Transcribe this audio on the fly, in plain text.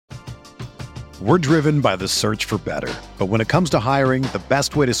We're driven by the search for better. But when it comes to hiring, the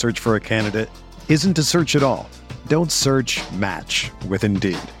best way to search for a candidate isn't to search at all. Don't search, match with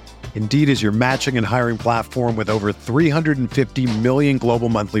Indeed. Indeed is your matching and hiring platform with over 350 million global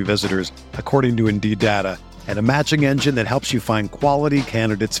monthly visitors, according to Indeed data, and a matching engine that helps you find quality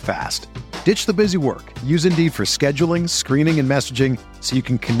candidates fast. Ditch the busy work. Use Indeed for scheduling, screening, and messaging so you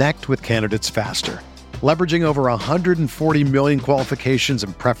can connect with candidates faster. Leveraging over 140 million qualifications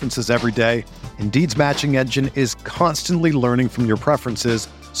and preferences every day, Indeed's matching engine is constantly learning from your preferences,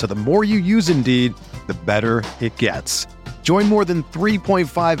 so the more you use Indeed, the better it gets. Join more than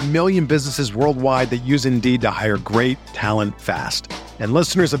 3.5 million businesses worldwide that use Indeed to hire great talent fast. And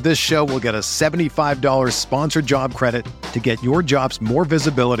listeners of this show will get a $75 sponsored job credit to get your jobs more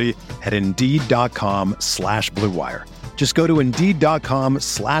visibility at Indeed.com/Blue Wire. Just go to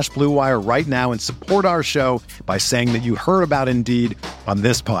Indeed.com/Blue Wire right now and support our show by saying that you heard about Indeed on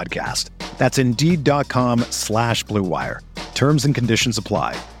this podcast. That's Indeed.com/Blue Wire. Terms and conditions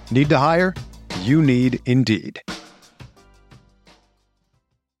apply. Need to hire? You need Indeed.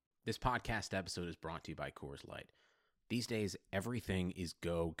 This podcast episode is brought to you by Coors Light. These days, everything is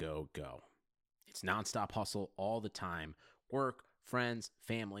go, go, go. It's nonstop hustle all the time. Work, friends,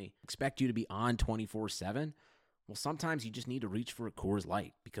 family, expect you to be on 24/7. Well, sometimes you just need to reach for a Coors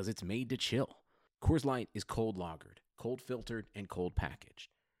Light because it's made to chill. Coors Light is cold lagered, cold filtered, and cold packaged.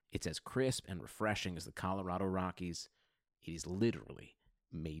 It's as crisp and refreshing as the Colorado Rockies. It is literally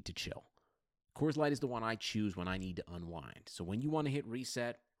made to chill. Coors Light is the one I choose when I need to unwind. So when you want to hit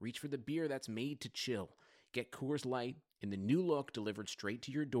reset, reach for the beer that's made to chill. Get Coors Light in the new look delivered straight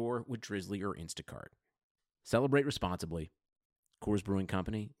to your door with Drizzly or Instacart. Celebrate responsibly. Coors Brewing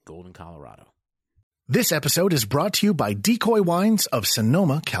Company, Golden, Colorado. This episode is brought to you by Decoy Wines of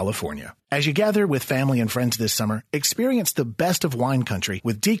Sonoma, California. As you gather with family and friends this summer, experience the best of wine country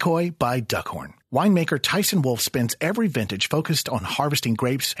with Decoy by Duckhorn. Winemaker Tyson Wolf spends every vintage focused on harvesting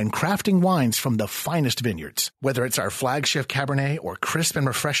grapes and crafting wines from the finest vineyards. Whether it's our flagship Cabernet or crisp and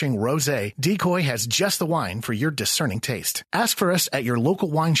refreshing Rosé, Decoy has just the wine for your discerning taste. Ask for us at your local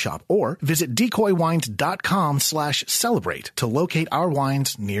wine shop or visit decoywines.com/celebrate to locate our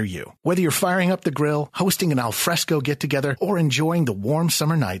wines near you. Whether you're firing up the grill, hosting an alfresco get-together, or enjoying the warm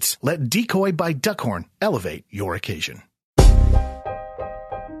summer nights, let Decoy by Duckhorn elevate your occasion.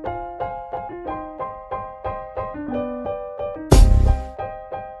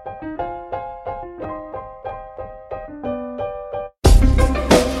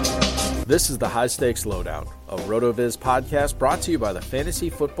 This is the High Stakes Lowdown, a RotoViz podcast brought to you by the Fantasy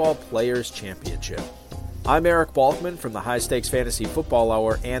Football Players Championship. I'm Eric Balkman from the High Stakes Fantasy Football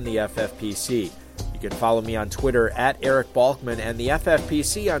Hour and the FFPC. You can follow me on Twitter at Eric Balkman and the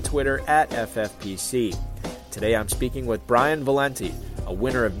FFPC on Twitter at FFPC. Today I'm speaking with Brian Valente, a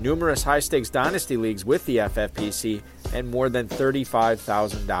winner of numerous high-stakes dynasty leagues with the FFPC and more than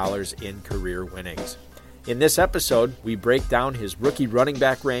 $35,000 in career winnings. In this episode, we break down his rookie running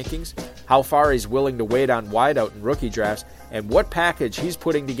back rankings, how far he's willing to wait on wideout in rookie drafts, and what package he's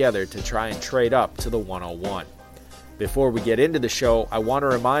putting together to try and trade up to the 101. Before we get into the show, I want to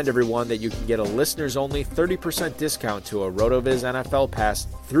remind everyone that you can get a listeners-only 30% discount to a RotoViz NFL Pass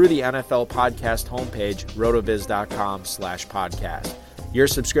through the NFL Podcast homepage, rotoviz.com/podcast. Your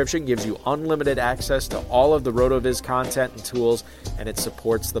subscription gives you unlimited access to all of the RotoViz content and tools, and it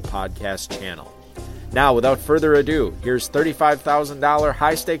supports the podcast channel. Now, without further ado, here's $35,000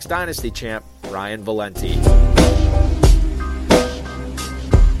 high-stakes dynasty champ, Brian Valente.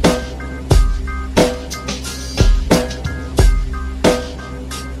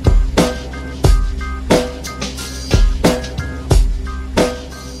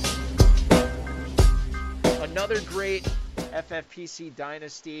 Another great FFPC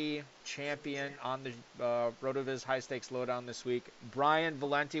Dynasty champion on the RotoViz High Stakes Lowdown this week. Brian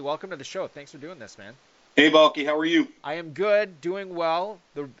Valente, welcome to the show. Thanks for doing this, man. Hey, Balky, how are you? I am good, doing well.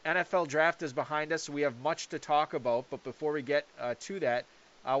 The NFL draft is behind us, so we have much to talk about. But before we get to that,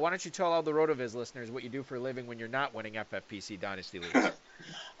 why don't you tell all the RotoViz listeners what you do for a living when you're not winning FFPC Dynasty Leagues?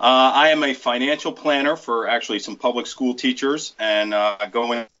 I am a financial planner for actually some public school teachers, and I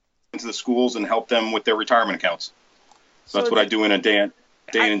go into the schools and help them with their retirement accounts. So that's what I do in a day in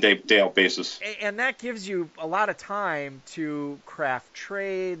and day out basis. And that gives you a lot of time to craft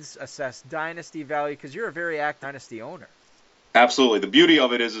trades, assess dynasty value, because you're a very active dynasty owner. Absolutely. The beauty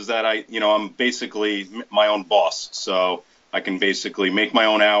of it is that I'm basically my own boss. So I can basically make my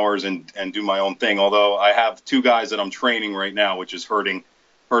own hours and do my own thing. Although I have two guys that I'm training right now, which is hurting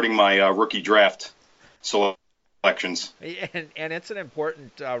my rookie draft selections. And it's an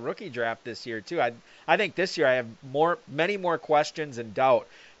important rookie draft this year too. I think this year I have many more questions and doubt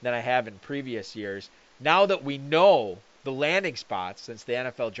than I have in previous years. Now that we know the landing spots, since the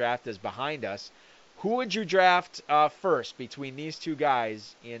NFL draft is behind us, who would you draft first between these two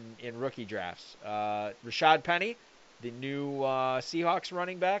guys in rookie drafts? Rashad Penny, the new Seahawks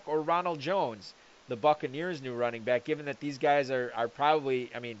running back, or Ronald Jones, the Buccaneers' new running back, given that these guys are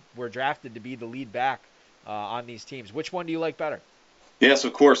probably, were drafted to be the lead back on these teams. Which one do you like better? Yes,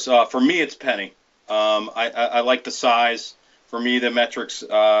 of course. For me, it's Penny. I like the size. For me, the metrics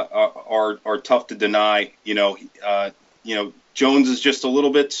are tough to deny. Jones is just a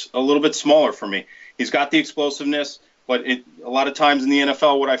little bit smaller for me. He's got the explosiveness, but a lot of times in the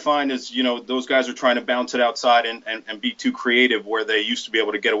NFL, what I find is, those guys are trying to bounce it outside and be too creative, where they used to be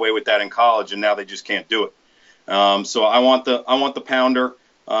able to get away with that in college, and now they just can't do it. So I want the pounder.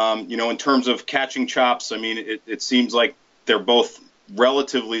 In terms of catching chops, it seems like they're both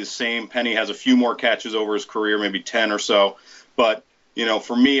relatively the same. Penny has a few more catches over his career, maybe 10 or so, but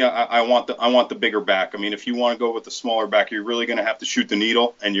for me, I want the bigger back. If you want to go with the smaller back, you're really going to have to shoot the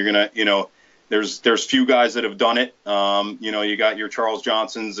needle, and you're going to, there's few guys that have done it. You got your Charles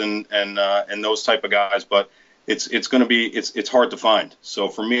Johnsons and those type of guys, but it's going to be it's hard to find. So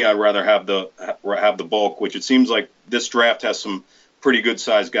for me, I'd rather have the bulk, which it seems like this draft has some pretty good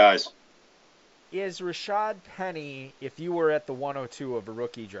sized guys. Is Rashad Penny, if you were at the 102 of a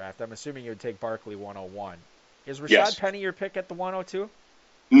rookie draft, I'm assuming you would take Barkley 101. Is Rashad Penny your pick at the 102?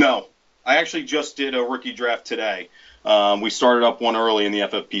 No. I actually just did a rookie draft today. We started up one early in the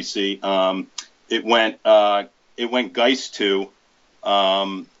FFPC. It went Geis 2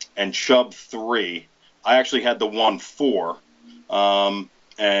 and Chubb 3. I actually had the 1-4. I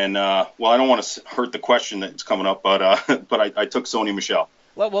don't want to hurt the question that's coming up, but I took Sony Michel.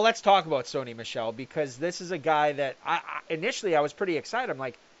 Well, let's talk about Sony Michel, because this is a guy that initially I was pretty excited. I'm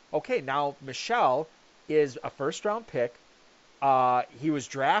like, okay, now Michel is a first-round pick. He was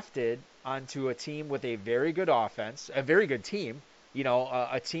drafted onto a team with a very good offense, a very good team,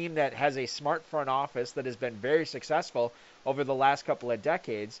 a team that has a smart front office that has been very successful over the last couple of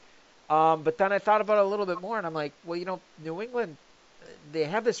decades. But then I thought about it a little bit more, and I'm like, well, New England, they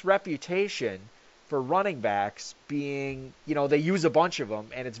have this reputation for running backs being, they use a bunch of them,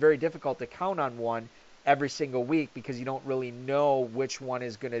 and it's very difficult to count on one every single week because you don't really know which one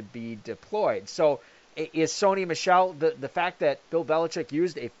is going to be deployed. So is Sony Michel, the fact that Bill Belichick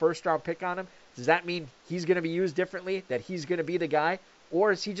used a first-round pick on him, does that mean he's going to be used differently, that he's going to be the guy,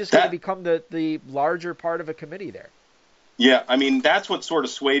 or is he just going to become the larger part of a committee there? Yeah, that's what sort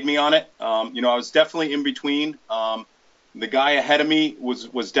of swayed me on it. I was definitely in between. The guy ahead of me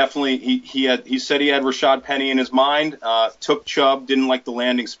was definitely he said he had Rashad Penny in his mind. Took Chubb, didn't like the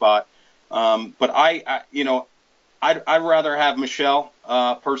landing spot. But I'd rather have Michel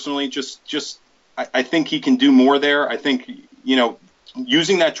personally. I think he can do more there. I think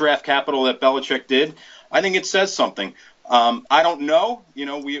using that draft capital that Belichick did, I think it says something. I don't know.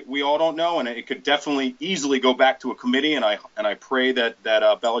 We all don't know, and it could definitely easily go back to a committee. And I pray that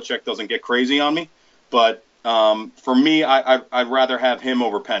Belichick doesn't get crazy on me. But for me, I'd rather have him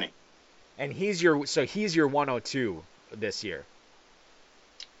over Penny. And he's your 102 this year.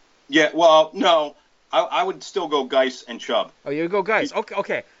 Yeah. Well, no, I would still go Geis and Chubb. Oh, you go Geis.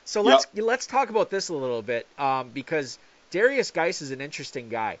 Okay. So let's talk about this a little bit, because Darius Geis is an interesting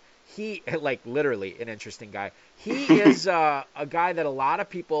guy. He, literally an interesting guy. He is a guy that a lot of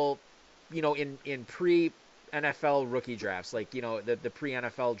people, in pre-NFL rookie drafts, the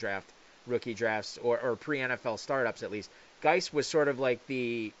pre-NFL draft rookie drafts or pre-NFL startups at least, Geis was sort of like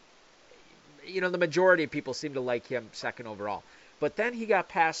the majority of people seem to like him second overall. But then he got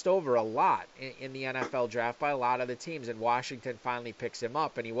passed over a lot in the NFL draft by a lot of the teams, and Washington finally picks him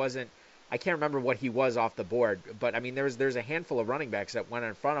up, and he wasn't, I can't remember what he was off the board, but there's a handful of running backs that went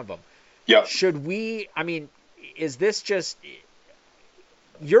in front of him. Yeah. Should we, is this just,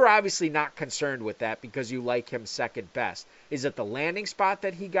 you're obviously not concerned with that because you like him second best. Is it the landing spot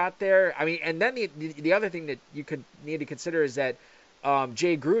that he got there? And then the other thing that you need to consider is that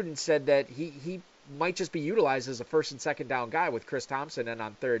Jay Gruden said that he might just be utilized as a first and second down guy with Chris Thompson and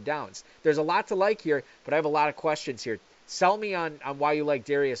on third downs. There's a lot to like here, but I have a lot of questions here. Sell me on why you like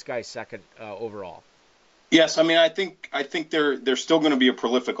Darius Geis second overall. Yes, I think they're still going to be a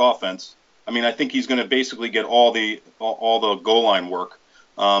prolific offense. I think he's going to basically get all the goal line work.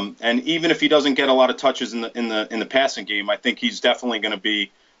 And even if he doesn't get a lot of touches in the passing game, I think he's definitely going to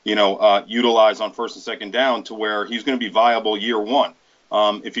be utilized on first and second down to where he's going to be viable year one.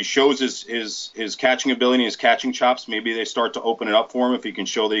 If he shows his catching ability and his catching chops, maybe they start to open it up for him if he can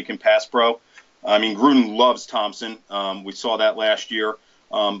show that he can pass pro. Gruden loves Thompson. We saw that last year.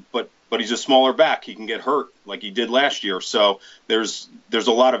 But but he's a smaller back. He can get hurt like he did last year. So there's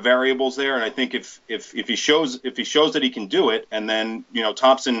a lot of variables there, and I think if he shows that he can do it, and then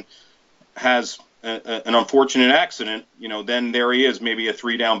Thompson has an unfortunate accident, then there he is, maybe a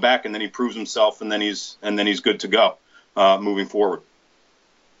 3-down back, and then he proves himself, and then he's good to go moving forward.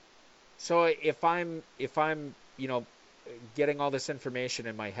 So if I'm getting all this information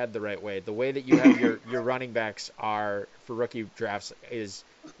in my head the right way, the way that you have your running backs are for rookie drafts is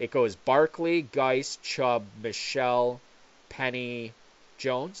it goes Barkley, Geist, Chubb, Michelle, Penny,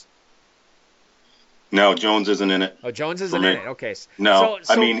 Jones. No, Jones isn't in it. Oh, Jones isn't in it. Okay. No,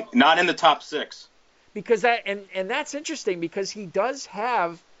 I mean, not in the top 6. Because and that's interesting because he does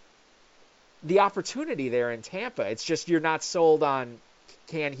have the opportunity there in Tampa. It's just you're not sold on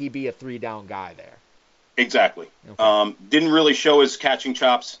can he be a 3-down guy there. Exactly. Okay. Didn't really show his catching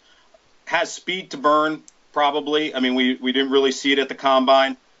chops. Has speed to burn, probably. I mean, we didn't really see it at the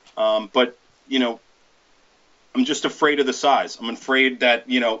combine. But, I'm just afraid of the size. I'm afraid that,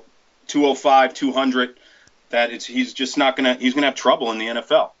 205, 200, that he's just not going to – he's going to have trouble in the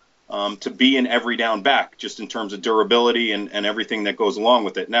NFL to be an every down back just in terms of durability and everything that goes along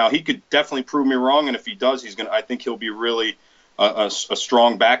with it. Now, he could definitely prove me wrong, and if he does, I think he'll be really – a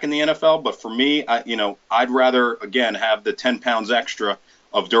strong back in the NFL, but for me, I'd rather again have the 10 pounds extra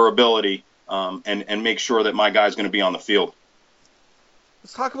of durability and make sure that my guy's going to be on the field.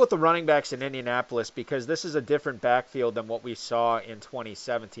 Let's talk about the running backs in Indianapolis because this is a different backfield than what we saw in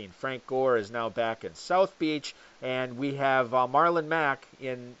 2017. Frank Gore is now back in South Beach, and we have Marlon Mack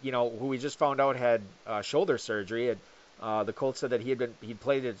who we just found out had shoulder surgery. The Colts said that he'd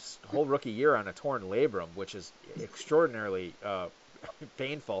played his whole rookie year on a torn labrum, which is extraordinarily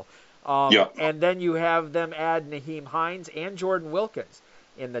painful. And then you have them add Nyheim Hines and Jordan Wilkins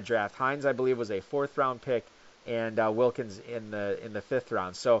in the draft. Hines, I believe, was a 4th-round pick, and Wilkins in the 5th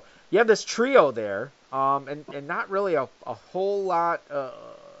round. So you have this trio there, and not really a whole lot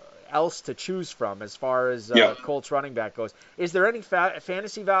else to choose from as far as Colts running back goes. Is there any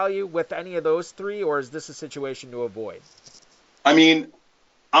fantasy value with any of those 3, or is this a situation to avoid? I mean,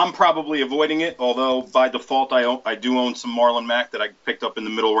 I'm probably avoiding it, although by default I do own some Marlon Mack that I picked up in the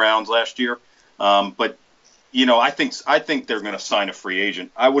middle rounds last year. But I think they're going to sign a free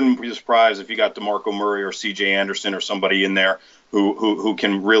agent. I wouldn't be surprised if you got DeMarco Murray or C.J. Anderson or somebody in there who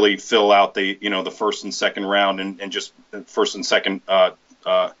can really fill out the 1st and 2nd round and just 1st and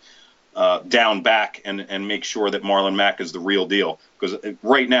 2nd down back and make sure that Marlon Mack is the real deal. Because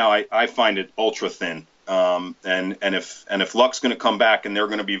right now I find it ultra thin. And if Luck's going to come back and they're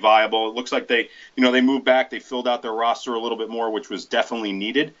going to be viable, it looks like they moved back, they filled out their roster a little bit more, which was definitely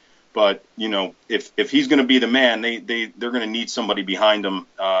needed. But if he's going to be the man, they're going to need somebody behind him,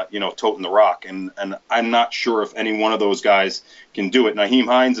 toting the rock. And I'm not sure if any one of those guys can do it. Nyheim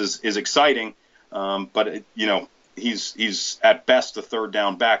Hines is exciting, but he's at best a 3rd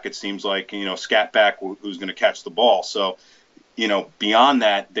down back. It seems like scat back who's going to catch the ball. So beyond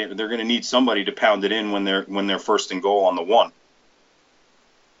that, they're going to need somebody to pound it in when they're 1st and goal on the 1.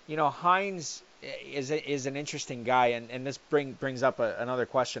 Hines is an interesting guy, and this brings up another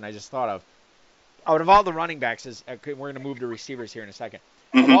question I just thought of. Out of all the running backs, we're going to move to receivers here in a second.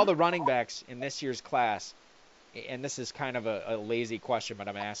 Mm-hmm. Of all the running backs in this year's class, and this is kind of a lazy question, but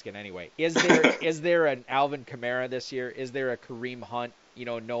I'm asking anyway. Is there an Alvin Kamara this year? Is there a Kareem Hunt?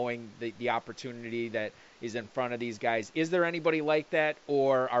 Knowing the opportunity that is in front of these guys, is there anybody like that,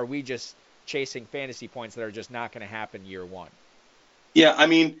 or are we just chasing fantasy points that are just not going to happen year 1? Yeah, I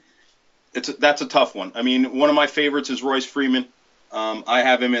mean, that's a tough one. I mean, one of my favorites is Royce Freeman. I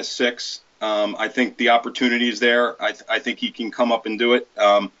have him as 6. I think the opportunity is there. I think he can come up and do it.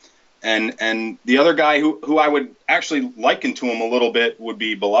 And the other guy who I would actually liken to him a little bit would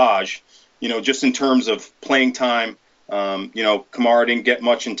be Balaj, just in terms of playing time. Kamara didn't get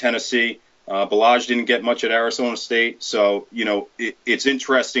much in Tennessee. Balaj didn't get much at Arizona State. So, it's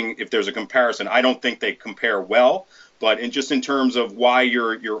interesting if there's a comparison. I don't think they compare well, but just in terms of why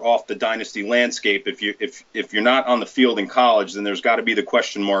you're off the dynasty landscape, if you're not on the field in college, then there's got to be the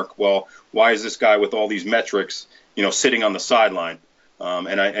question mark. Well, why is this guy with all these metrics, sitting on the sideline?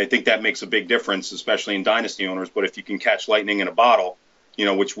 And I think that makes a big difference, especially in dynasty owners. But if you can catch lightning in a bottle,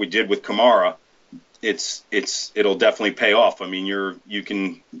 which we did with Kamara, it'll definitely pay off. I mean,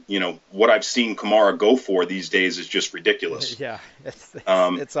 what I've seen Kamara go for these days is just ridiculous. Yeah,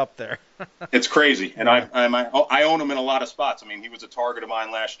 it's up there. It's crazy, and I own him in a lot of spots. I mean, he was a target of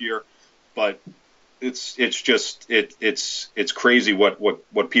mine last year, but it's crazy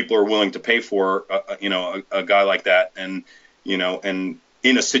what people are willing to pay for a guy like that, and in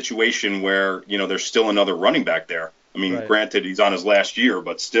a situation where there's still another running back there. I mean, Right. granted, he's on his last year,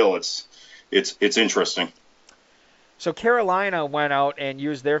 but still, it's interesting. So Carolina went out and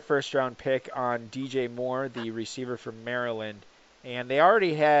used their first round pick on DJ Moore, the receiver from Maryland, and they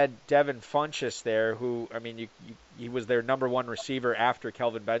already had Devin Funchess there, who, I mean, he was their number one receiver after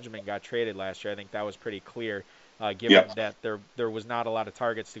Kelvin Benjamin got traded last year. I think that was pretty clear, given Yep. that there was not a lot of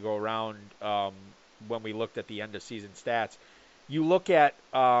targets to go around when we looked at the end of season stats. You look at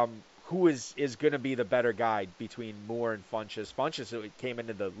who is going to be the better guy between Moore and Funchess. Funchess came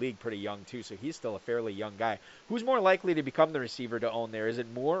into the league pretty young too, so he's still a fairly young guy. Who's more likely to become the receiver to own there? Is it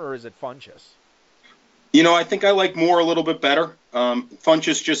Moore or is it Funchess? I think I like Moore a little bit better.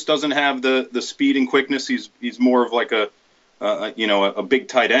 Funchess just doesn't have the speed and quickness. He's more of like a big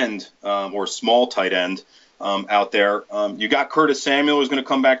tight end or small tight end out there. You got Curtis Samuel who's going to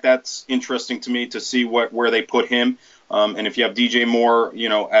come back. That's interesting to me to see where they put him. And if you have DJ Moore,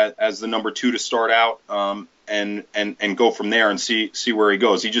 as the number 2 to start out, and go from there and see where he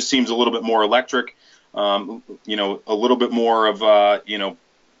goes. He just seems a little bit more electric, a little bit more of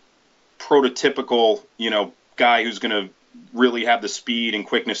prototypical, guy who's going to really have the speed and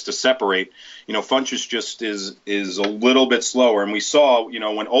quickness to separate. Funchess just is a little bit slower. And we saw,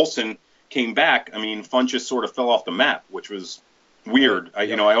 when Olsen came back, I mean, Funchess sort of fell off the map, which was weird. I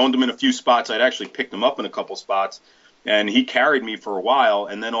owned him in a few spots. I'd actually picked him up in a couple spots. And he carried me for a while,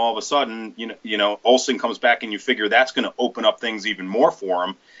 and then all of a sudden, Olsen comes back, and you figure that's going to open up things even more for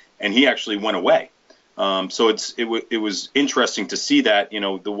him, and he actually went away. So it was interesting to see that,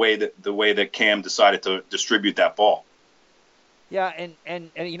 the way that Cam decided to distribute that ball. Yeah,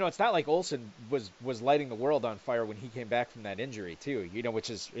 and it's not like Olsen was lighting the world on fire when he came back from that injury too. Which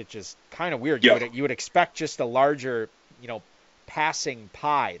is kind of weird. Yeah. You would expect just a larger, passing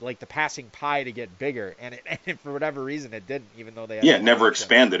pie, like the passing pie to get bigger, and for whatever reason it didn't, even though they had it never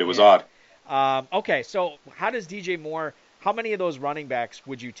expanded. It was odd. Okay, so how does DJ Moore? How many of those running backs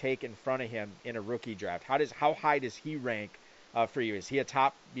would you take in front of him in a rookie draft? How high does he rank for you? Is he a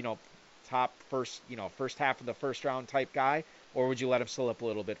top first half of the first round type guy, or would you let him slip a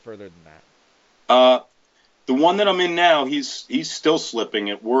little bit further than that? The one that I'm in now, he's still slipping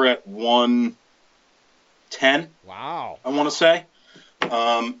it. We're at 110. Wow. I want to say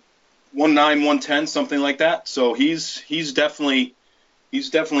 109, 110, something like that. So he's definitely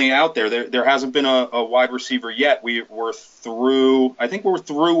out there. There hasn't been a wide receiver yet. We're through. I think we're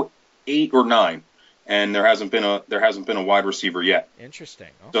through 8 or 9, and there hasn't been a wide receiver yet. Interesting.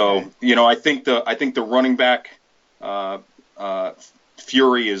 Okay. So I think the running back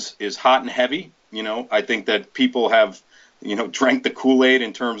fury is hot and heavy. I think that people have drank the Kool-Aid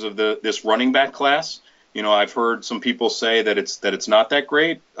in terms of this running back class. I've heard some people say that it's not that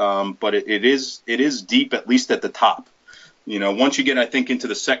great, but it is deep, at least at the top. Once you get, I think, into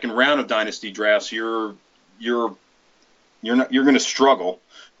the second round of dynasty drafts, you're going to struggle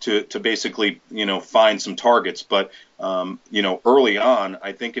to basically find some targets. But early on,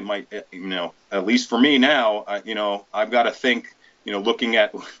 I think it might, at least for me now, I've got to think. Looking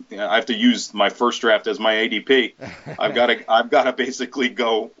at, I have to use my first draft as my ADP. I've got to basically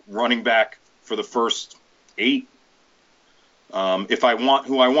go running back for the first 8. If I want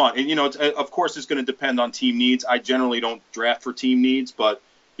who I want, and of course it's going to depend on team needs. I generally don't draft for team needs, but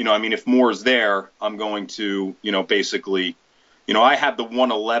if Moore's there, I'm going to basically, I have the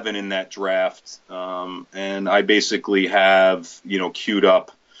 111 in that draft, and I basically have queued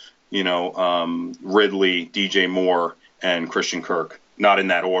up, Ridley, DJ Moore, and Christian Kirk, not in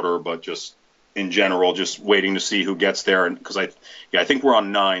that order, but just in general, just waiting to see who gets there. And because I think we're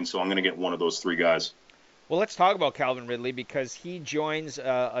on 9, so I'm going to get one of those 3 guys. Well, let's talk about Calvin Ridley because he joins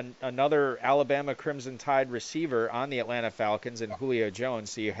another Alabama Crimson Tide receiver on the Atlanta Falcons and Julio Jones.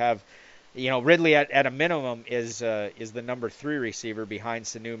 So you have, Ridley at a minimum is the number 3 receiver behind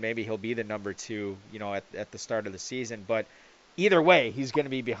Sanu. Maybe he'll be the number 2, at the start of the season. But either way, he's going to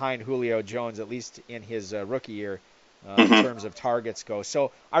be behind Julio Jones, at least in his rookie year. In terms of targets go.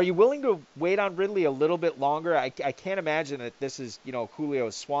 So are you willing to wait on Ridley a little bit longer? I can't imagine that this is,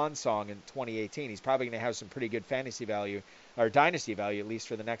 Julio's swan song in 2018. He's probably going to have some pretty good fantasy value or dynasty value, at least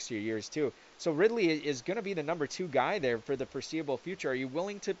for the next few years too. So Ridley is going to be the number 2 guy there for the foreseeable future. Are you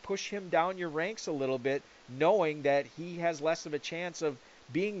willing to push him down your ranks a little bit, knowing that he has less of a chance of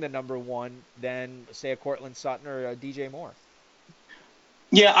being the number 1 than, say, a Cortland Sutton or a DJ Moore?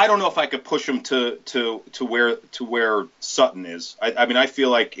 Yeah, I don't know if I could push him to where Sutton is. I feel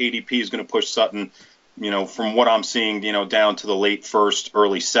like ADP is going to push Sutton, from what I'm seeing, down to the late first,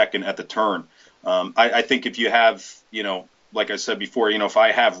 early second at the turn. I think if you have, like I said before, if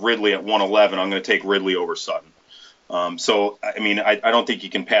I have Ridley at 111, I'm going to take Ridley over Sutton. So, I mean, I don't think you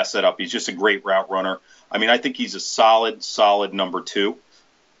can pass that up. He's just a great route runner. I mean, I think he's a solid number 2.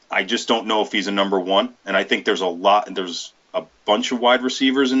 I just don't know if he's a number 1. And I think there's a bunch of wide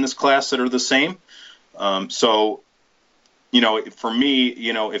receivers in this class that are the same. So, you know, for me,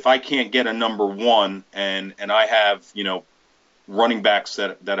 you know, if I can't get a number 1 and I have, you know, running backs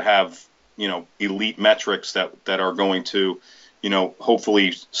that have, you know, elite metrics that are going to, you know,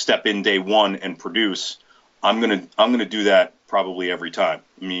 hopefully step in day 1 and produce, I'm gonna do that probably every time.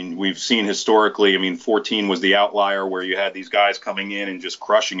 I mean, we've seen historically, I mean, 14 was the outlier where you had these guys coming in and just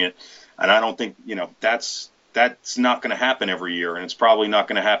crushing it. And I don't think, you know, that's not going to happen every year, and it's probably not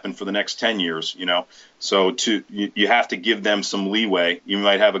going to happen for the next 10 years, you know. So you have to give them some leeway. You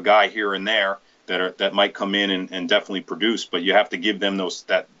might have a guy here and there that might come in and definitely produce, but you have to give them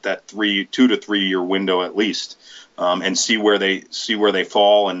that 2 to 3 year window at least, and see where they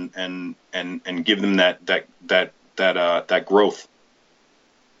fall and give them that growth.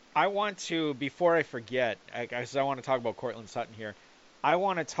 I want to, before I forget, because I want to talk about Cortland Sutton here, I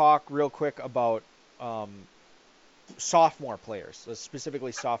want to talk real quick about sophomore players,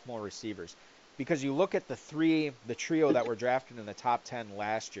 specifically sophomore receivers. Because you look at the trio that were drafted in the top 10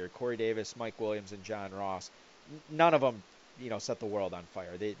 last year, Corey Davis, Mike Williams, and John Ross, none of them, you know, set the world on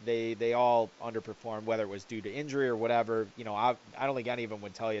fire. They all underperformed, whether it was due to injury or whatever. You know, I don't think any of them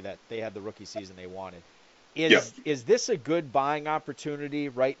would tell you that they had the rookie season they wanted. Is this a good buying opportunity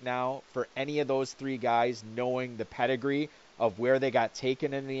right now for any of those 3 guys, knowing the pedigree of where they got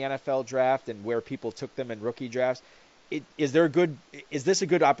taken in the NFL draft and where people took them in rookie drafts? Is this a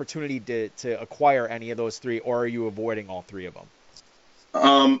good opportunity to acquire any of those 3, or are you avoiding all 3 of them?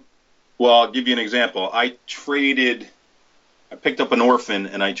 Well, I'll give you an example. I picked up an orphan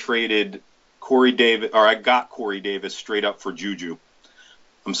and I traded I got Corey Davis straight up for Juju.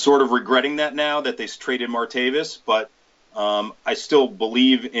 I'm sort of regretting that now that they traded Martavis, but I still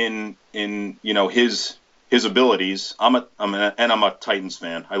believe in you know his abilities. I'm a Titans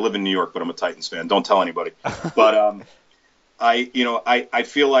fan. I live in New York, but I'm a Titans fan. Don't tell anybody. But I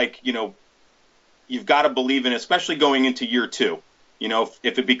feel like, you know, you've got to believe in it, especially going into year 2. You know,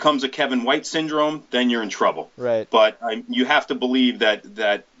 if it becomes a Kevin White syndrome, then you're in trouble. Right. But you have to believe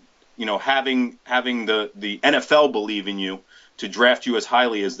that you know, having the NFL believe in you to draft you as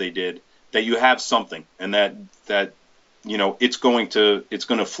highly as they did, that you have something, and that you know it's going to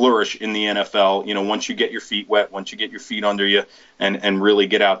flourish in the NFL. You know, once you get your feet wet, once you get your feet under you, and really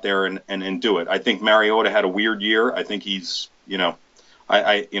get out there and do it. I think Mariota had a weird year. I think he's, you know,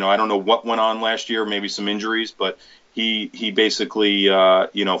 I don't know what went on last year, maybe some injuries, but he basically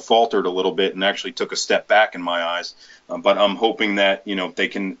you know, faltered a little bit and actually took a step back in my eyes. But I'm hoping that, you know, they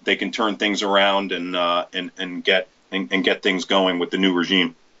can turn things around and get things going with the new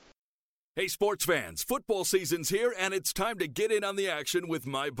regime. Hey, sports fans, football season's here, and it's time to get in on the action with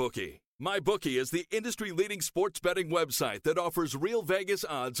MyBookie. MyBookie is the industry-leading sports betting website that offers real Vegas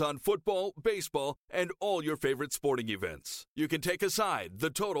odds on football, baseball, and all your favorite sporting events. You can take a side, the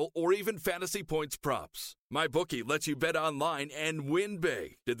total, or even fantasy points props. MyBookie lets you bet online and win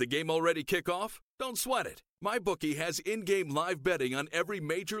big. Did the game already kick off? Don't sweat it. MyBookie has in-game live betting on every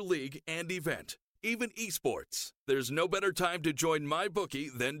major league and event, even esports. There's no better time to join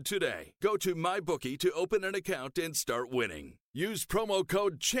MyBookie than today. Go to MyBookie to open an account and start winning. Use promo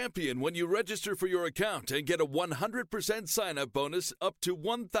code CHAMPION when you register for your account and get a 100% sign-up bonus up to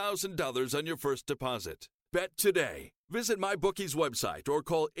 $1,000 on your first deposit. Bet today. Visit MyBookie's website or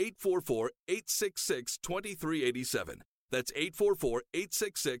call 844-866-2387. That's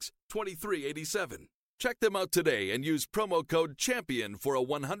 844-866-2387. Check them out today and use promo code CHAMPION for a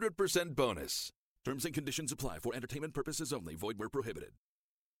 100% bonus. Terms and conditions apply for entertainment purposes only. Void where prohibited.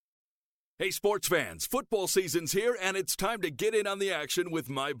 Hey, sports fans, football season's here, and it's time to get in on the action with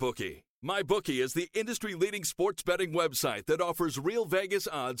MyBookie. MyBookie is the industry-leading sports betting website that offers real Vegas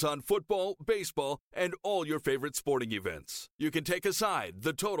odds on football, baseball, and all your favorite sporting events. You can take a side,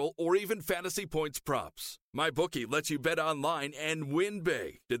 the total, or even fantasy points props. MyBookie lets you bet online and win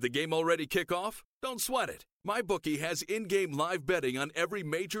big. Did the game already kick off? Don't sweat it. MyBookie has in-game live betting on every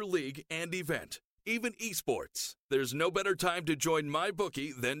major league and event, even esports. There's no better time to join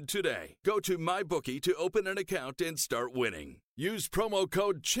MyBookie than today. Go to MyBookie to open an account and start winning. Use promo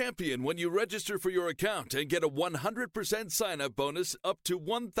code CHAMPION when you register for your account and get a 100% sign-up bonus up to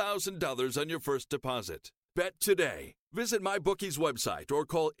 $1,000 on your first deposit. Bet today. Visit MyBookie's website or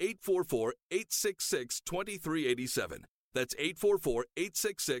call 844-866-2387. That's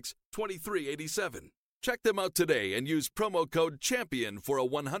 844-866-2387. Check them out today and use promo code CHAMPION for a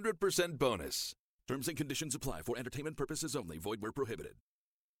 100% bonus. Terms and conditions apply for entertainment purposes only. Void where prohibited.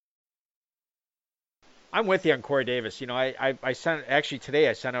 I'm with you on Corey Davis. I sent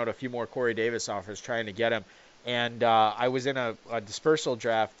out a few more Corey Davis offers trying to get him, and I was in a dispersal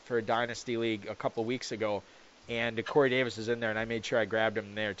draft for a dynasty league a couple of weeks ago, and Corey Davis is in there, and I made sure I grabbed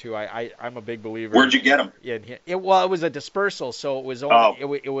him there too. I'm a big believer. Where'd you get him? It was a dispersal, so it was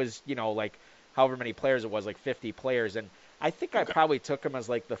only, it was like however many players it was, like 50 players, and I think I probably took him as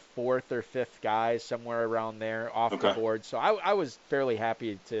like the 4th or 5th guy, somewhere around there off the board. So I was fairly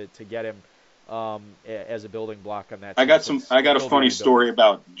happy to get him as a building block on that. I got a funny story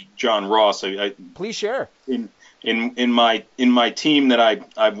about John Ross. Please share. In my team that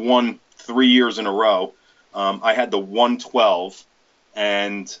I've won 3 years in a row. I had the 112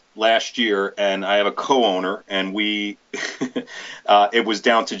 and last year, and I have a co-owner, and we it was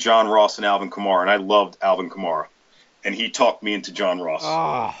down to John Ross and Alvin Kamara, and I loved Alvin Kamara, and he talked me into John Ross.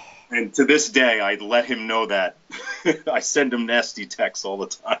 Oh. And to this day, I let him know that. I send him nasty texts all the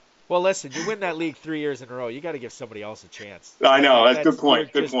time. Well, listen, you win that league 3 years in a row. You got to give somebody else a chance. I know. That's a good point.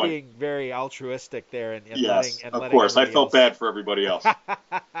 You're good point. Being very altruistic there, and yes, letting of course. I felt else. bad for everybody else.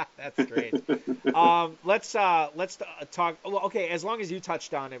 That's great. Let's talk. Well, okay, as long as you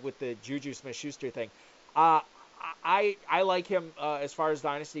touched on it with the Juju Smith-Schuster thing, I like him as far as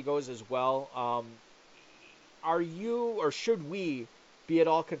dynasty goes as well. Are you, or should we be at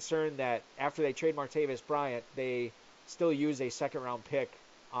all concerned that after they trade Martavis Bryant, they still use a second-round pick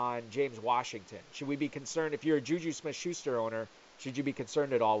on James Washington? Should we be concerned, if you're a Juju Smith-Schuster owner, should you be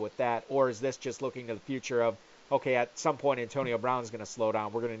concerned at all with that? Or is this just looking to the future of, okay, at some point Antonio Brown's going to slow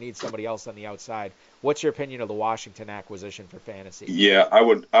down, we're going to need somebody else on the outside? What's your opinion of the Washington acquisition for fantasy? Yeah, I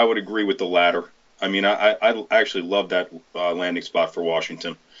would agree with the latter. I mean, I actually love that landing spot for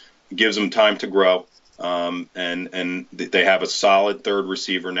Washington. It gives them time to grow, and they have a solid third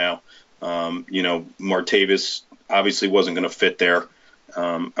receiver now. Martavis obviously wasn't going to fit there.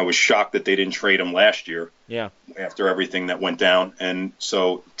 I was shocked that they didn't trade him last year. Yeah. After everything that went down, and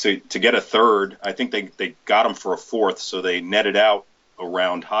so to get a third, I think they got him for a 4th, so they netted out a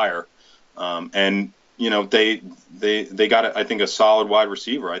round higher. And they got I think a solid wide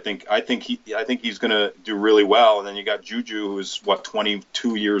receiver. I think he's going to do really well. And then you got Juju, who's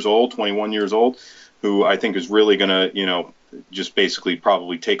 22 years old, 21 years old, who I think is really going to just basically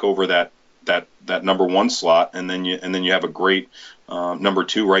probably take over that number 1 slot, and then you have a great number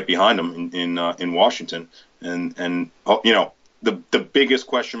 2 right behind him in Washington, and the biggest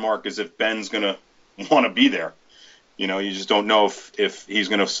question mark is if Ben's gonna want to be there. You just don't know if he's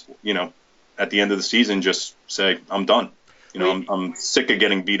gonna at the end of the season just say I'm done. I'm sick of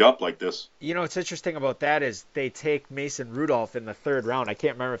getting beat up like this. What's interesting about that is they take Mason Rudolph in the 3rd round. I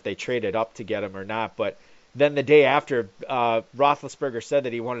can't remember if they traded up to get him or not, but then the day after, Roethlisberger said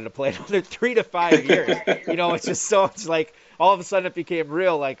that he wanted to play another 3 to 5 years. It's like all of a sudden it became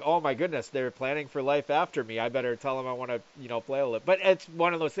real. Like, oh my goodness, they're planning for life after me. I better tell them I want to, play a little. But it's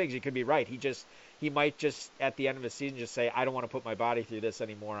one of those things. You could be right. He might just at the end of the season just say, I don't want to put my body through this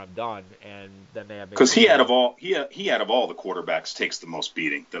anymore. I'm done. And then they have because he out of all the quarterbacks takes the most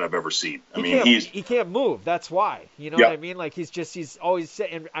beating that I've ever seen. He can't move. That's why. You know what I mean? Like he's always.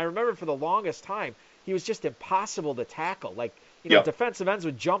 And I remember for the longest time, he was just impossible to tackle. Like, defensive ends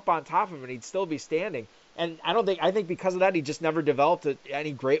would jump on top of him and he'd still be standing. And I think because of that, he just never developed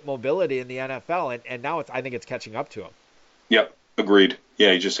any great mobility in the NFL. And now I think it's catching up to him. Yep. Agreed.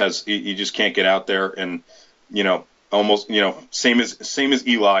 Yeah. He just can't get out there, and, almost, same as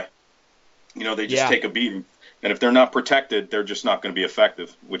Eli, they just take a beating, and if they're not protected, they're just not going to be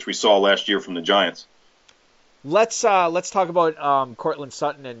effective, which we saw last year from the Giants. Let's talk about Cortland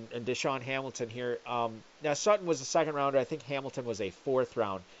Sutton and Deshaun Hamilton here. Now Sutton was a 2nd rounder. I think Hamilton was a 4th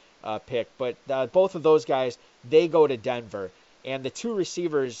round pick. But both of those guys, they go to Denver. And the 2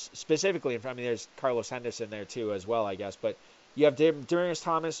 receivers specifically, there's Carlos Henderson there too as well, I guess. But you have Demaryius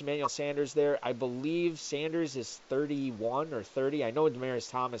Thomas, Emmanuel Sanders there. I believe Sanders is 31 or 30. I know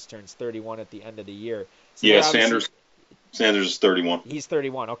Demaryius Thomas turns 31 at the end of the year. So yeah, Sanders is 31. He's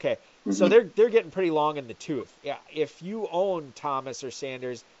 31. Okay. Mm-hmm. So they're getting pretty long in the tooth. Yeah. If you own Thomas or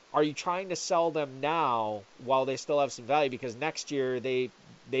Sanders, are you trying to sell them now while they still have some value? Because next year they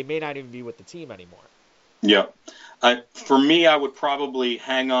may not even be with the team anymore. Yeah. For me, I would probably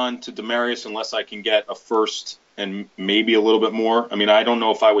hang on to Demaryius unless I can get a 1st and maybe a little bit more. I don't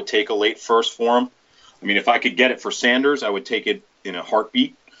know if I would take a late 1st for him. If I could get it for Sanders, I would take it in a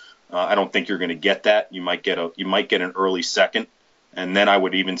heartbeat. I don't think you're going to get that. You might get an early 2nd, and then I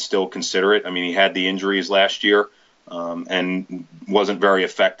would even still consider it. He had the injuries last year and wasn't very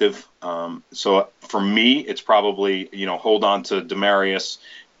effective. So for me, it's probably hold on to Demaryius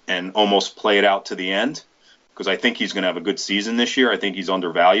and almost play it out to the end, because I think he's going to have a good season this year. I think he's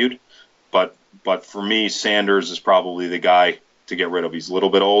undervalued, but but for me, Sanders is probably the guy to get rid of. He's a little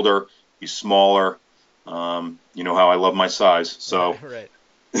bit older. He's smaller. You know how I love my size. So, Right.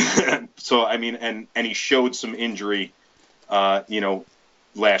 so I mean, and he showed some injury, showed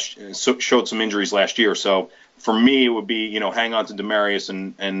some injuries last year. So for me, it would be, hang on to Demaryius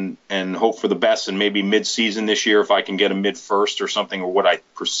and hope for the best, and maybe mid-season this year, if I can get a mid-first or something, or what I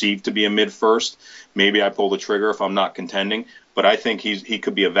perceive to be a mid-first, maybe I pull the trigger if I'm not contending. But I think he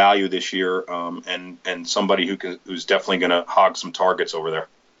could be a value this year, and somebody who's definitely going to hog some targets over there.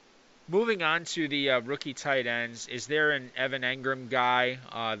 Moving on to the rookie tight ends, is there an Evan Engram guy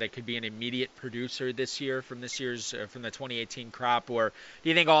that could be an immediate producer this year from the 2018 crop, or do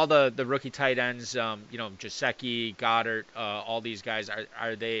you think all the rookie tight ends, Gesicki, Goddard, all these guys,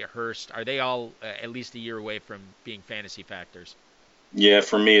 are they Hurst? Are they all at least a year away from being fantasy factors? Yeah,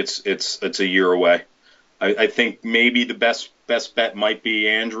 for me, it's a year away. I think maybe the best bet might be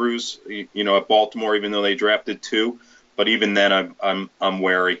Andrews, at Baltimore, even though they drafted 2. But even then, I'm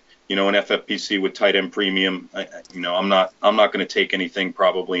wary. In FFPC with tight end premium, I'm not going to take anything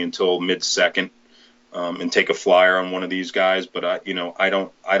probably until mid-second, and take a flyer on one of these guys. But I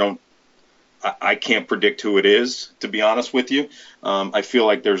can't predict who it is, to be honest with you. I feel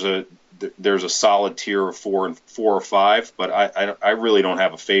like there's a solid tier of 4 or 5, but I really don't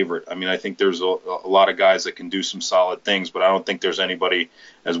have a favorite. I mean, I think there's a lot of guys that can do some solid things, but I don't think there's anybody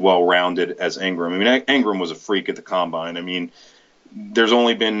as well-rounded as Engram. I mean, Engram was a freak at the combine. I mean, there's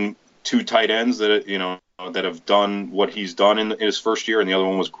only been 2 tight ends that have done what he's done in his first year, and the other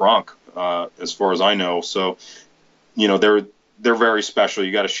one was Gronk, as far as I know. So, they're very special.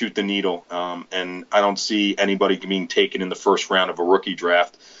 You got to shoot the needle, and I don't see anybody being taken in the first round of a rookie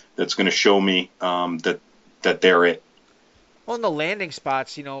draft that's going to show me that they're it. Well, and the landing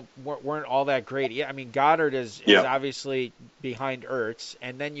spots, weren't all that great. Yeah, I mean, Goddard is obviously behind Ertz,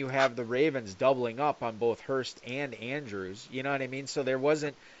 and then you have the Ravens doubling up on both Hurst and Andrews. You know what I mean? So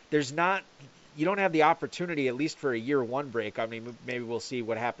you don't have the opportunity, at least for a year 1 break. I mean, maybe we'll see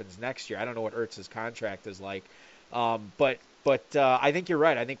what happens next year. I don't know what Ertz's contract is like, but I think you're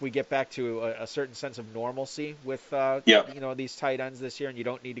right. I think we get back to a certain sense of normalcy with these tight ends this year, and you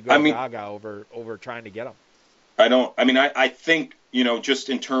don't need to go gaga over trying to get them. I think, just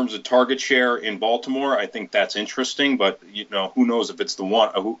in terms of target share in Baltimore, I think that's interesting, but, who knows if it's the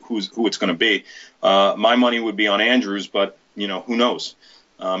one, who it's going to be. My money would be on Andrews, but, who knows?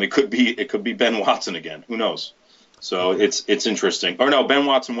 It could be Ben Watson again. Who knows? So it's interesting. Or no, Ben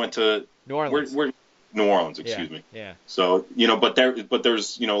Watson went to New Orleans. New Orleans, excuse me. Yeah. So, but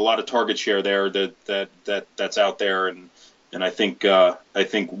there's, a lot of target share there that's out there, and I think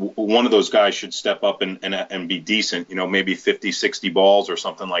one of those guys should step up and be decent, maybe 50, 60 balls or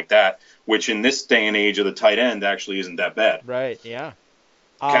something like that, which in this day and age of the tight end actually isn't that bad. Right, yeah.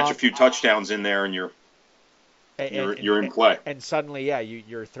 Catch a few touchdowns in there and you're in play. And suddenly,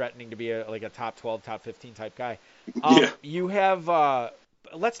 you're threatening to be a top 12, top 15 type guy. You have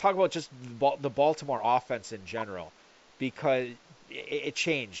let's talk about just the Baltimore offense in general, because it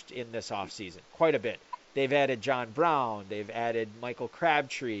changed in this offseason quite a bit. They've added John Brown. They've added Michael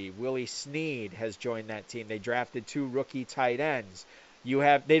Crabtree. Willie Snead has joined that team. They drafted 2 rookie tight ends.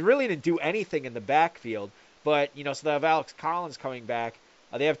 They really didn't do anything in the backfield, but, so they have Alex Collins coming back.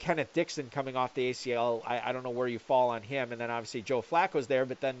 They have Kenneth Dixon coming off the ACL. I don't know where you fall on him. And then obviously Joe Flacco's there,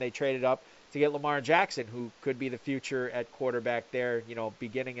 but then they traded up to get Lamar Jackson, who could be the future at quarterback there,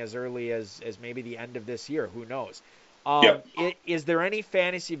 beginning as early as maybe the end of this year. Who knows? Is there any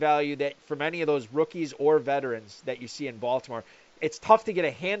fantasy value that from any of those rookies or veterans that you see in Baltimore? It's tough to get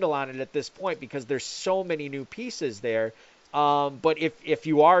a handle on it at this point because there's so many new pieces there. But if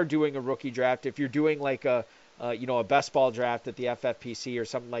you are doing a rookie draft, if you're doing like a best ball draft at the FFPC or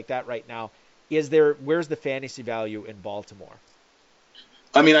something like that right now, where's the fantasy value in Baltimore?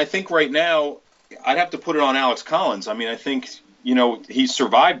 I mean, I think right now I'd have to put it on Alex Collins. I mean, I think, he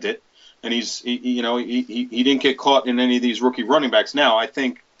survived it. And he didn't get caught in any of these rookie running backs. Now, I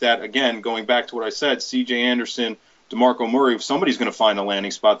think that, again, going back to what I said, C.J. Anderson, DeMarco Murray, if somebody's going to find a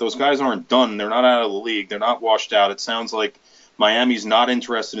landing spot, those guys aren't done. They're not out of the league. They're not washed out. It sounds like Miami's not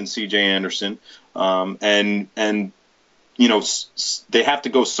interested in C.J. Anderson. They have to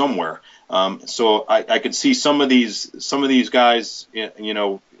go somewhere. So I could see some of these guys,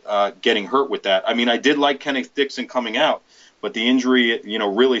 getting hurt with that. I mean, I did like Kenneth Dixon coming out, but the injury,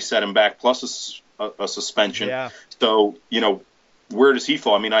 really set him back, plus a suspension. Yeah. So, where does he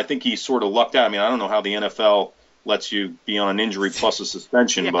fall? I mean, I think he sort of lucked out. I mean, I don't know how the NFL lets you be on an injury plus a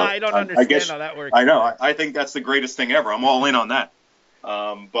suspension. Yeah, but I don't understand how that works. I know. I think that's the greatest thing ever. I'm all in on that.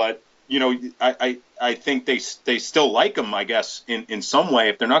 But, I think they still like him, I guess, in some way.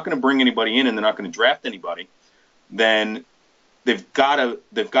 If they're not going to bring anybody in and they're not going to draft anybody, then they've got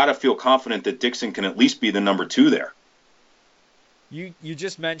to feel confident that Dixon can at least be the number 2 there. You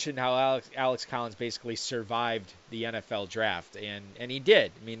just mentioned how Alex Collins basically survived the NFL draft, and he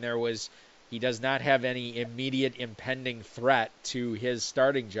did. I mean, he does not have any immediate impending threat to his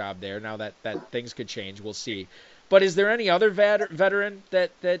starting job there. Now that things could change, we'll see. But is there any other veteran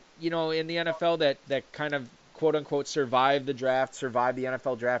that in the NFL that kind of quote unquote survived the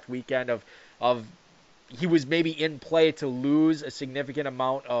NFL draft weekend of he was maybe in play to lose a significant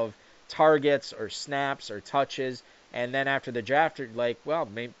amount of targets or snaps or touches, and then after the draft, like, well,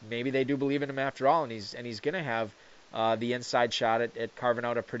 maybe they do believe in him after all, and he's going to have the inside shot at carving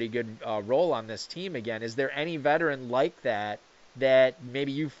out a pretty good role on this team again. Is there any veteran like that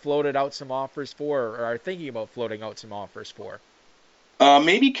maybe you floated out some offers for, or are thinking about floating out some offers for?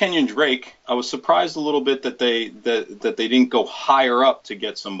 Maybe Kenyon Drake. I was surprised a little bit that they didn't go higher up to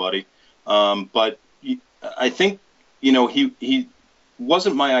get somebody, but I think he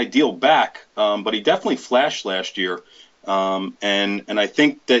wasn't my ideal back, but he definitely flashed last year, and I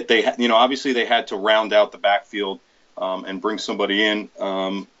think that they obviously they had to round out the backfield and bring somebody in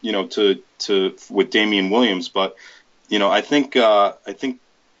to with Damian Williams, but I think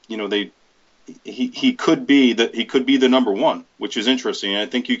he could be the number 1, which is interesting. And I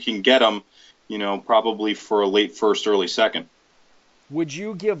think you can get him, probably for a late first, early second. Would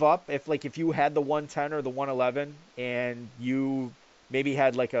you give up if you had the 110 or the 111 and you maybe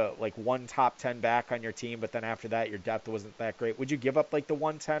had like one top 10 back on your team, but then after that your depth wasn't that great? Would you give up like the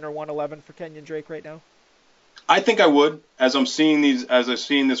 110 or 111 for Kenyon Drake right now? I think I would. As I've seen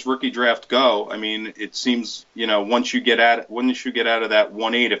this rookie draft go, I mean, it seems once you get out of that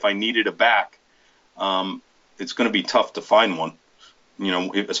 1.8, if I needed a back, it's going to be tough to find one.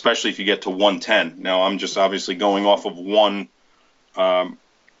 Especially if you get to 110. Now I'm just obviously going off of one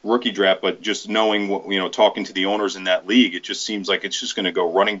rookie draft, but just knowing what talking to the owners in that league, it just seems like it's just going to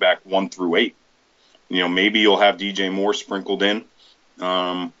go running back 1 through 8. Maybe you'll have DJ Moore sprinkled in.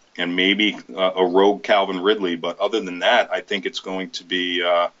 And maybe a rogue Calvin Ridley, but other than that, I think it's going to be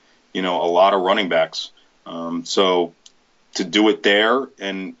a lot of running backs. So to do it there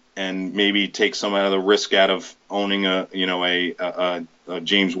and maybe take some of the risk out of owning a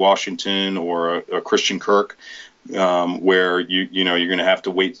James Washington or a Christian Kirk, where you're going to have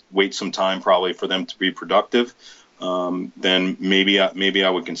to wait some time probably for them to be productive, then maybe I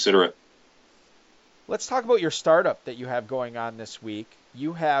would consider it. Let's talk about your startup that you have going on this week.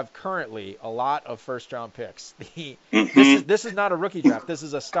 You have currently a lot of first-round picks. This is not a rookie draft. This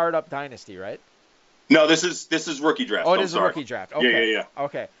is a startup dynasty, right? No, this is rookie draft. Oh, it is a rookie draft. Okay. Yeah.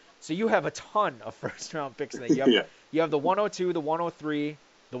 Okay. So you have a ton of first-round picks. You have the 102, the 103,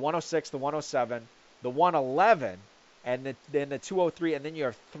 the 106, the 107, the 111, and then the 203, and then you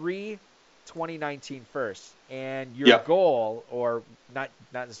have 3 2019 firsts. And your goal, or not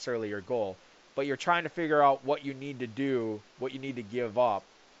necessarily your goal, but you're trying to figure out what you need to do, what you need to give up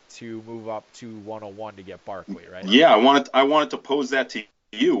to move up to 101 to get Barkley, right? Yeah, I wanted to pose that to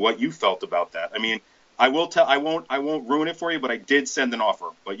you, what you felt about that. I mean, I won't ruin it for you, but I did send an offer.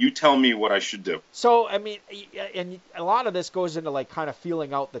 But you tell me what I should do. So, I mean, and a lot of this goes into like kind of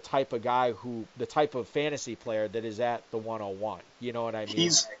feeling out the type of guy the type of fantasy player that is at the 101. You know what I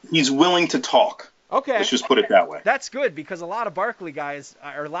mean? He's willing to talk. Okay. Let's just put it that way. That's good, because a lot of Barkley guys,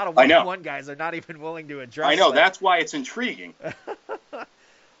 or a lot of 101 guys, are not even willing to address I know. That's why it's intriguing.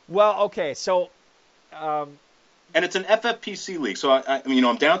 Well, okay. So, and it's an FFPC league. So,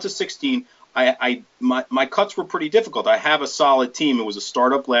 I'm down to 16. My cuts were pretty difficult. I have a solid team. It was a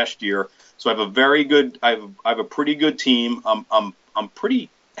startup last year. So I have a pretty good team. I'm pretty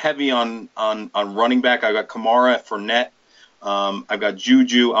heavy on running back. I got Kamara, Fournette. I've got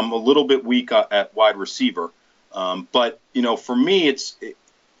Juju. I'm a little bit weak at wide receiver. But, for me, it's,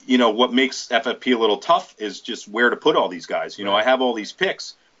 what makes FFP a little tough is just where to put all these guys. Right. I have all these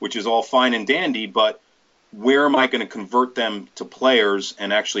picks, which is all fine and dandy, but where am I going to convert them to players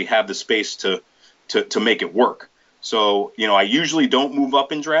and actually have the space to make it work? So, I usually don't move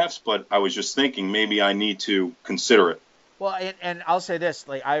up in drafts, but I was just thinking maybe I need to consider it. Well, and I'll say this,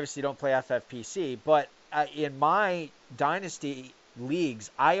 like, I obviously don't play FFPC, but in my dynasty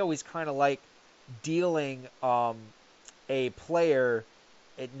leagues, I always kind of like dealing a player,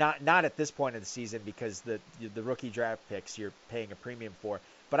 not at this point of the season, because the rookie draft picks you're paying a premium for,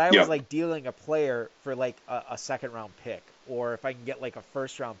 but I always like dealing a player for like a second round pick, or if I can get like a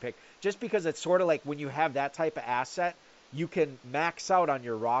first round pick, just because it's sort of like when you have that type of asset, you can max out on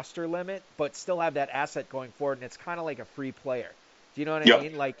your roster limit, but still have that asset going forward, and it's kind of like a free player. Do you know what I Yep.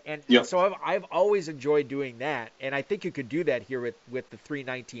 mean? Like, and Yep. so I've always enjoyed doing that, and I think you could do that here with the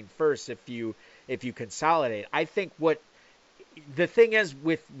 319 first if you consolidate. I think what the thing is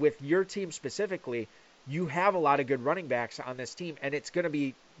with your team specifically, you have a lot of good running backs on this team, and it's going to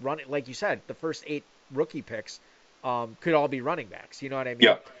be running, like you said, the first 8 rookie picks could all be running backs. You know what I mean?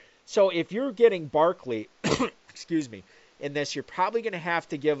 Yep. So if you're getting Barkley, excuse me, in this, you're probably going to have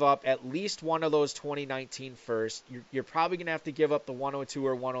to give up at least one of those 2019 first. You're probably going to have to give up the 102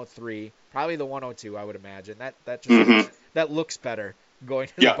 or 103, probably the 102, I would imagine. That just that looks better going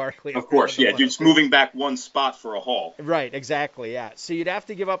to the Barkley. Of course, yeah. You're just moving back one spot for a haul. Right, exactly, yeah. So you'd have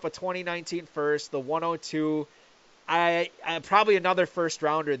to give up a 2019 first, the 102, I probably another first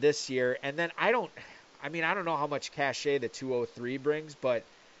rounder this year, and then I don't know how much cachet the 203 brings, but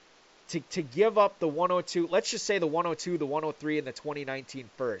to give up the 102, let's just say the 102, the 103, and the 2019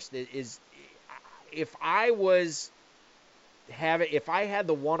 first is if I had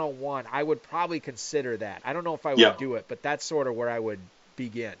the 101, I would probably consider that. I don't know if I would do it, but that's sort of where I would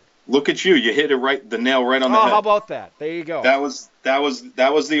begin. Look at you! You hit the nail right on the head. How about that? There you go. That was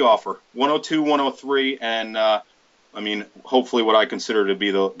the offer. 102, 103, and hopefully what I consider to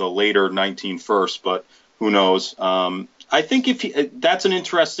be the later 19 first, but who knows? I think that's an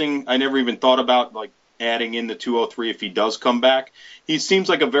interesting. I never even thought about like adding in the 203 if he does come back. He seems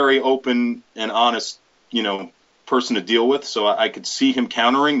like a very open and honest, person to deal with. So I could see him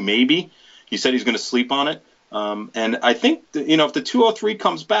countering. Maybe he said he's going to sleep on it. And I think if the 203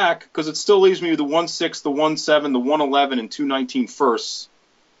 comes back, because it still leaves me with the 16, the 17, the 111, and 219 firsts,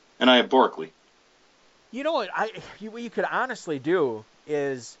 and I have Barkley. You know what you could honestly do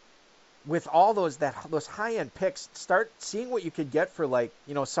is, with all those high end picks, start seeing what you could get for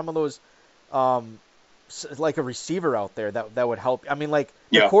some of those like a receiver out there that would help. I mean, like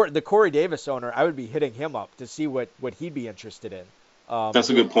the Corey Davis owner, I would be hitting him up to see what he'd be interested in. That's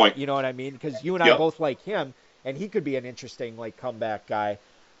a good point. You know what I mean? Because you and I both like him, and he could be an interesting comeback guy.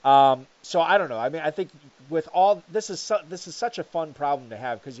 So I don't know. I mean, I think with all this is such a fun problem to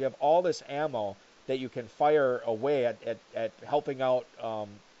have, because you have all this ammo that you can fire away at helping out.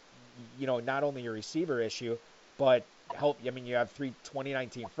 Not only your receiver issue, but help. I mean, you have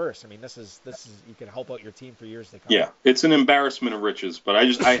 2019 first. I mean, this is you can help out your team for years to come. Yeah, it's an embarrassment of riches, but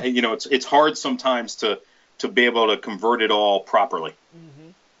it's hard sometimes to be able to convert it all properly. Mm-hmm.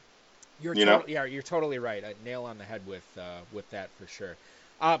 You're totally right. A nail on the head with that for sure.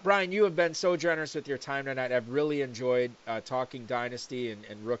 Brian, you have been so generous with your time tonight. I've really enjoyed talking Dynasty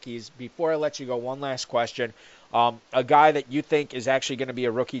and rookies. Before I let you go, one last question. A guy that you think is actually going to be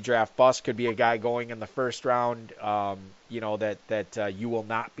a rookie draft bust, could be a guy going in the first round, that you will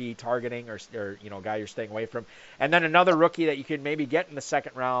not be targeting, or a guy you're staying away from. And then another rookie that you can maybe get in the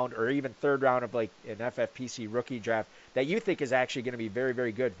second round or even third round of like an FFPC rookie draft that you think is actually going to be very,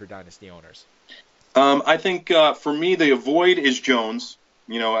 very good for Dynasty owners. I think for me, the avoid is Jones.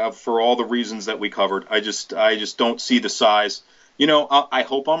 For all the reasons that we covered. I just don't see the size. I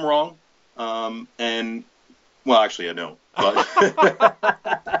hope I'm wrong. Well, actually, I don't. But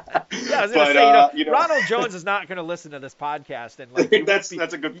yeah, I was going to say, Ronald Jones is not going to listen to this podcast, and that's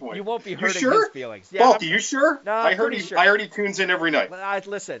a good point. You won't be hurting his feelings. Yeah, Balky, you sure? No, I heard he tunes in every night.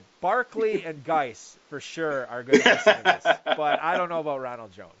 Listen, Barkley and Geis for sure are going to listen to this, but I don't know about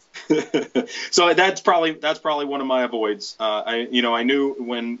Ronald Jones. So that's probably one of my avoids. I knew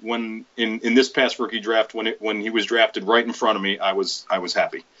when in this past rookie draft when he was drafted right in front of me, I was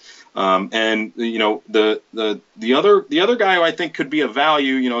happy. And the other guy who I think could be a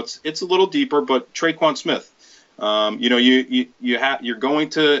value, it's a little deeper, but Traquan Smith. You're going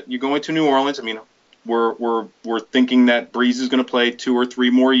to New Orleans. I mean, we're thinking that Breeze is going to play 2 or 3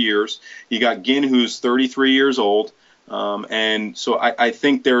 more years. You got Ginn, who's 33 years old. And so I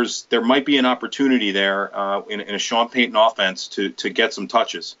think there might be an opportunity there in a Sean Payton offense to get some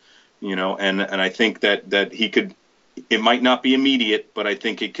touches, and I think that he could. It might not be immediate, but I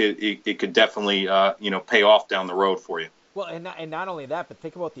think it could definitely pay off down the road for you. Well, and not only that, but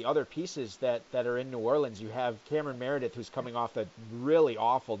think about the other pieces that are in New Orleans. You have Cameron Meredith, who's coming off a really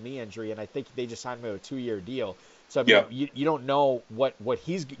awful knee injury, and I think they just signed him to a 2-year deal. So I mean, you don't know what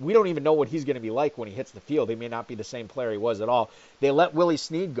we don't even know what he's going to be like when he hits the field. He may not be the same player he was at all. They let Willie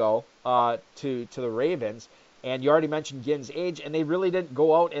Snead go to the Ravens. And you already mentioned Ginn's age, and they really didn't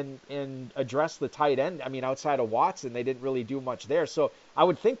go out and address the tight end. I mean, outside of Watson, they didn't really do much there. So I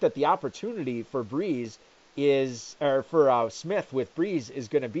would think that the opportunity for Smith with Breeze is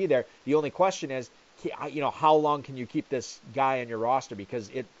going to be there. The only question is, how long can you keep this guy on your roster? Because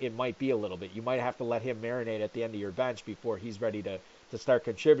it might be a little bit. You might have to let him marinate at the end of your bench before he's ready to start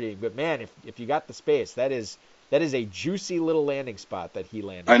contributing. But man, if you got the space, that is that is a juicy little landing spot that he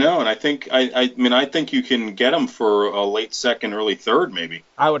landed. I know, and I think I think you can get him for a late second, early third, maybe.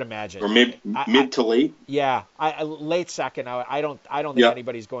 I would imagine, or mid to late. Yeah, late second. I don't think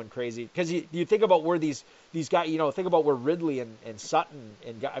anybody's going crazy, because you think about where these guys. Think about where Ridley and Sutton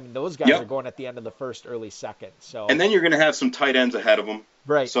and those guys are going at the end of the first, early second. So and then you're going to have some tight ends ahead of them,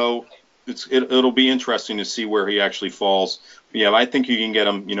 right? So it'll be interesting to see where he actually falls. Yeah, I think you can get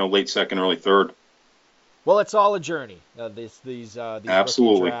him, late second, early third. Well, it's all a journey. These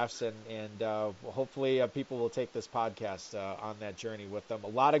Absolutely. rookie drafts, and hopefully people will take this podcast on that journey with them. A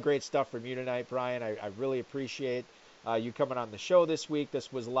lot of great stuff from you tonight, Brian. I really appreciate you coming on the show this week.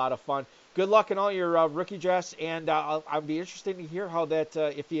 This was a lot of fun. Good luck in all your rookie drafts, and I'll be interested to hear how that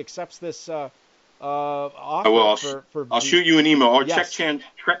if he accepts this offer. I'll shoot you an email or yes.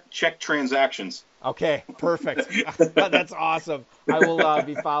 check transactions. Okay, perfect. That's awesome. I will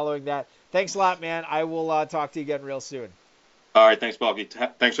be following that. Thanks a lot, man. I will talk to you again real soon. All right, thanks, Balky.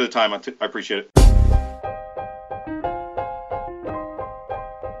 Thanks for the time. I appreciate it.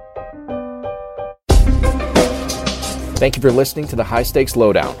 Thank you for listening to the High Stakes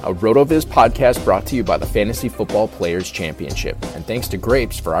Lowdown, a RotoViz podcast brought to you by the Fantasy Football Players Championship. And thanks to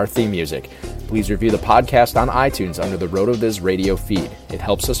Grapes for our theme music. Please review the podcast on iTunes under the RotoViz radio feed. It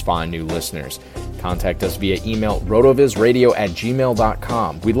helps us find new listeners. Contact us via email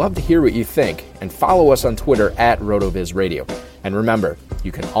rotovizradio@gmail.com. We'd love to hear what you think, and follow us on Twitter @RotoVizRadio. And remember,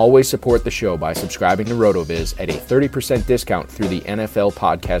 you can always support the show by subscribing to RotoViz at a 30% discount through the NFL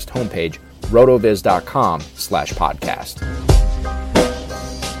podcast homepage, rotoviz.com/podcast.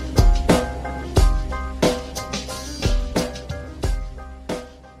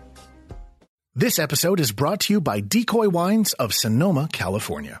 This episode is brought to you by Decoy Wines of Sonoma,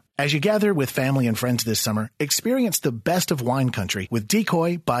 California. As you gather with family and friends this summer, experience the best of wine country with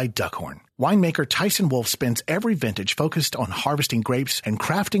Decoy by Duckhorn. Winemaker Tyson Wolfe spends every vintage focused on harvesting grapes and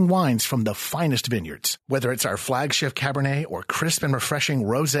crafting wines from the finest vineyards. Whether it's our flagship Cabernet or crisp and refreshing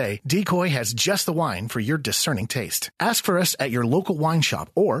Rosé, Decoy has just the wine for your discerning taste. Ask for us at your local wine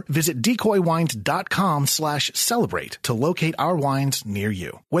shop or visit decoywines.com/celebrate to locate our wines near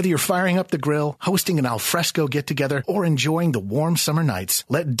you. Whether you're firing up the grill, hosting an alfresco get-together, or enjoying the warm summer nights,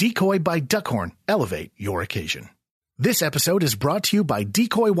 let Decoy by Duckhorn elevate your occasion. This episode is brought to you by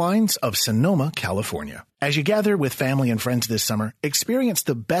Decoy Wines of Sonoma, California. As you gather with family and friends this summer, experience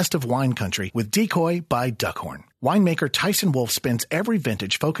the best of wine country with Decoy by Duckhorn. Winemaker Tyson Wolfe spends every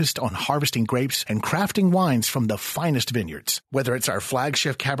vintage focused on harvesting grapes and crafting wines from the finest vineyards. Whether it's our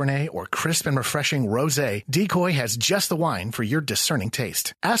flagship Cabernet or crisp and refreshing Rosé, Decoy has just the wine for your discerning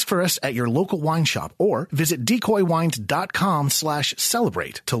taste. Ask for us at your local wine shop or visit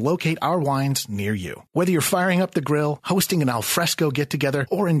decoywines.com/celebrate to locate our wines near you. Whether you're firing up the grill, hosting an alfresco get-together,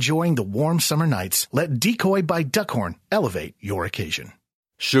 or enjoying the warm summer nights, let Decoy by Duckhorn elevate your occasion.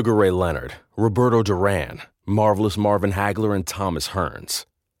 Sugar Ray Leonard, Roberto Duran, Marvelous Marvin Hagler, and Thomas Hearns.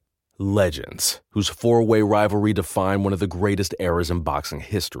 Legends, whose four-way rivalry defined one of the greatest eras in boxing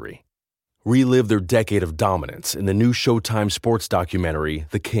history. Relive their decade of dominance in the new Showtime sports documentary,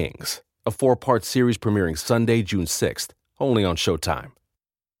 The Kings, a 4-part series premiering Sunday, June 6th, only on Showtime.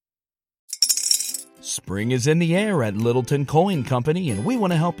 Spring is in the air at Littleton Coin Company, and we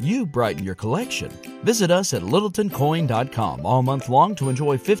want to help you brighten your collection. Visit us at littletoncoin.com all month long to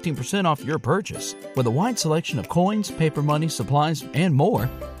enjoy 15% off your purchase. With a wide selection of coins, paper money, supplies, and more,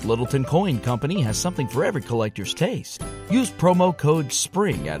 Littleton Coin Company has something for every collector's taste. Use promo code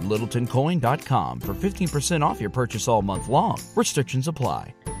SPRING at littletoncoin.com for 15% off your purchase all month long. Restrictions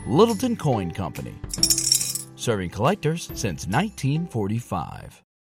apply. Littleton Coin Company. Serving collectors since 1945.